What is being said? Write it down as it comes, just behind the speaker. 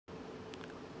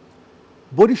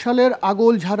বরিশালের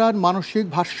আগৈলঝাড়ার মানসিক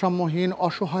ভারসাম্যহীন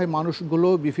অসহায় মানুষগুলো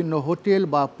বিভিন্ন হোটেল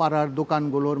বা পাড়ার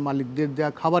দোকানগুলোর মালিকদের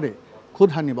দেয়া খাবারে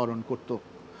ক্ষুধা নিবারণ করত।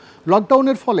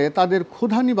 লকডাউনের ফলে তাদের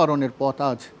ক্ষুধা নিবারণের পথ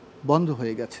আজ বন্ধ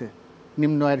হয়ে গেছে।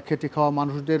 নিম্ন আয়ের খেটে খাওয়া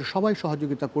মানুষদের সবাই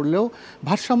সহযোগিতা করলেও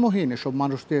ভারসাম্যহীন এসব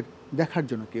মানুষদের দেখার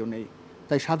জন্য কেউ নেই।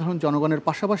 তাই সাধারণ জনগণের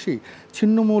পাশাপাশি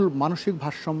ছিন্নমূল মানসিক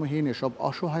ভারসাম্যহীন এসব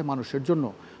অসহায় মানুষের জন্য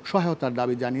সহায়তার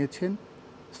দাবি জানিয়েছেন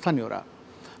স্থানীয়রা।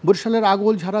 বরিশালের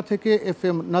আগৈলঝাড়া থেকে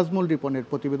FM নাজমুল রিপনের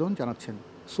প্রতিবেদন, জানাচ্ছেন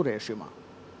সুরাইয়া সীমা।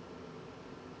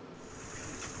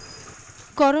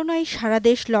 করোনায় সারা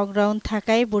দেশ লকডাউন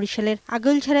থাকায় বরিশালের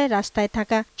আগৈলঝাড়ায় রাস্তায়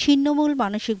থাকা ছিন্নমূল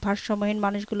মানসিক ভারসাম্যহীন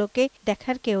মানুষগুলোকে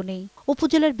দেখার কেউ নেই।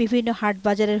 উপজেলার বিভিন্ন হাট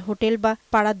বাজারের হোটেল বা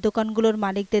পাড়ার দোকানগুলোর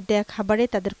মালিকদের দেয়া খাবারে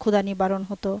তাদের ক্ষুধা নিবারণ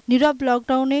হতো। নীরব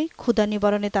লকডাউনে ক্ষুধা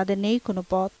নিবারণে তাদের নেই কোনো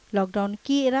পথ। লকডাউন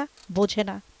কি এরা বোঝে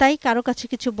না, তাই কারো কাছে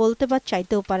কিছু বলতে বা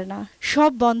চাইতেও পারে না।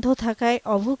 সব বন্ধ থাকায়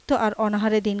অভুক্ত আর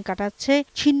অনাহারে দিন কাটাচ্ছে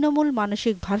ছিন্নমূল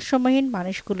মানসিক ভারসাম্যহীন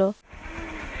মানুষগুলো।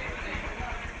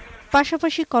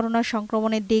 পাশাপাশি করোনা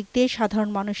সংক্রমণের দিক দিয়ে সাধারণ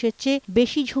মানুষের চেয়ে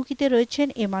বেশি ঝুঁকিতে রয়েছেন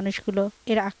এ মানুষগুলো।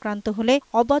 এরা আক্রান্ত হলে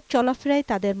অবাধ চলাফেরায়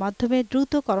তাদের মাধ্যমে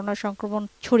দ্রুত করোনা সংক্রমণ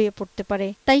ছড়িয়ে পড়তে পারে।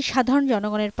 তাই সাধারণ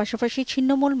জনগণের পাশাপাশি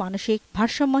ছিন্নমূল মানসিক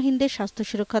ভারসাম্যহীনদের স্বাস্থ্য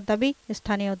সুরক্ষার দাবি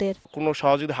স্থানীয়দের। কোনো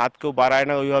সহযোগী হাত কেউ বাড়ায়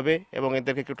না ওইভাবে, এবং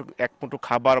এদেরকে একটু এক মুঠো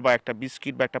খাবার বা একটা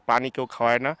বিস্কিট বা একটা পানি কেউ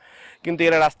খাওয়ায় না, কিন্তু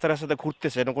এরা রাস্তায় রাস্তাতে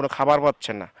ঘুরতেছে, কোনো খাবার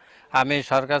পাচ্ছে না। আমি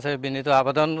সরকারের বিনীত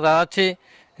আবেদন জানাচ্ছি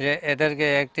যে এদেরকে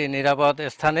একটি নিরাপদ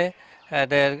স্থানে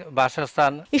এদের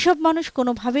বাসস্থান। এসব মানুষ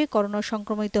কোনোভাবে করোনা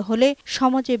সংক্রমিত হলে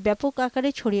সমাজে ব্যাপক আকারে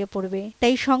ছড়িয়ে পড়বে।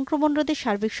 তাই সংক্রমণ রোধে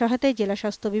সার্বিক সহায়তায় জেলা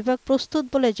স্বাস্থ্য বিভাগ প্রস্তুত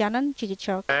বলে জানান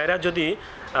চিকিৎসক। এরা যদি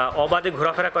অবাধে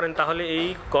ঘোরাফেরা করেন তাহলে এই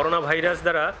করোনা ভাইরাস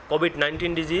দ্বারা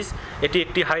কোভিড-19 ডিজিজ এটি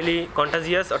একটি হাইলি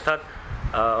কন্টাজিয়াস অর্থাৎ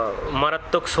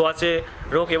মারাত্মক ছোঁয়াচে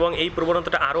রোগ, এবং এই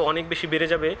প্রবণতাটা আরও অনেক বেশি বেড়ে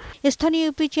যাবে। স্থানীয়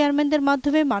ইউপি চেয়ারম্যানদের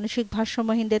মাধ্যমে মানসিক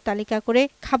ভারসাম্যহীনদের তালিকা করে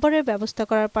খাবারের ব্যবস্থা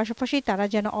করার পাশাপাশি তারা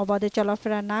যেন অবাধে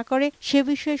চলাফেরা না করে সে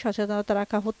বিষয়ে সচেতনতা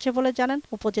রাখা হচ্ছে বলে জানান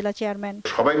উপজেলা চেয়ারম্যান।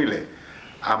 সবাই মিলে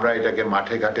আমরা এটাকে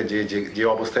মাঠে ঘাটে যে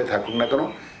অবস্থায় থাকুক না কেন,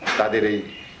 তাদের এই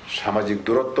সামাজিক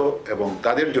দূরত্ব এবং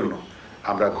তাদের জন্য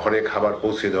আমরা ঘরে খাবার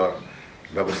পৌঁছে দেওয়ার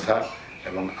ব্যবস্থা,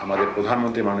 এবং আমাদের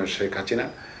প্রধানমন্ত্রী মাননীয় শেখ হাসিনা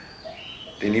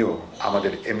তিনিও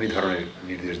আমাদের এমনি ধরনের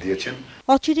নির্দেশ দিয়েছেন।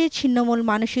 অচিরে ছিন্নমূল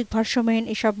মানসিক ভারসাম্যহীন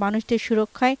এসব মানুষদের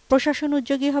সুরক্ষায় প্রশাসন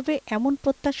উদ্যোগী হবে এমন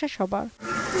প্রত্যাশা সবার।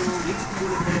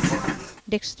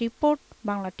 Desk report,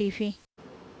 Bangla TV.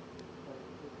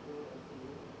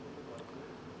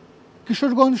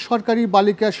 Kishoreganj সরকারি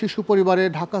বালিকা শিশু পরিবারে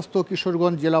ঢাকাস্থ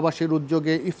কিশোরগঞ্জ জেলাবাসীর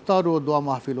উদ্যোগে ইফতার ও দোয়া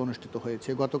মাহফিল অনুষ্ঠিত হয়েছে।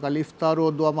 গতকাল ইফতার ও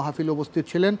দোয়া মাহফিল উপস্থিত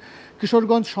ছিলেন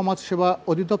কিশোরগঞ্জ সমাজসেবা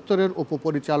অধিদপ্তরের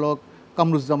উপপরিচালক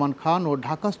কামরুজ্জামান খান ও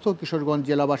ঢাকাস্থ কিশোরগঞ্জ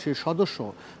জেলাবাসীর সদস্য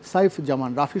সাইফ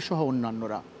জামান রাফি সহ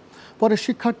অন্যান্যরা। পরে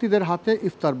শিক্ষার্থীদের হাতে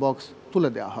ইফতার বক্স তুলে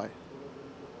দেওয়া হয়।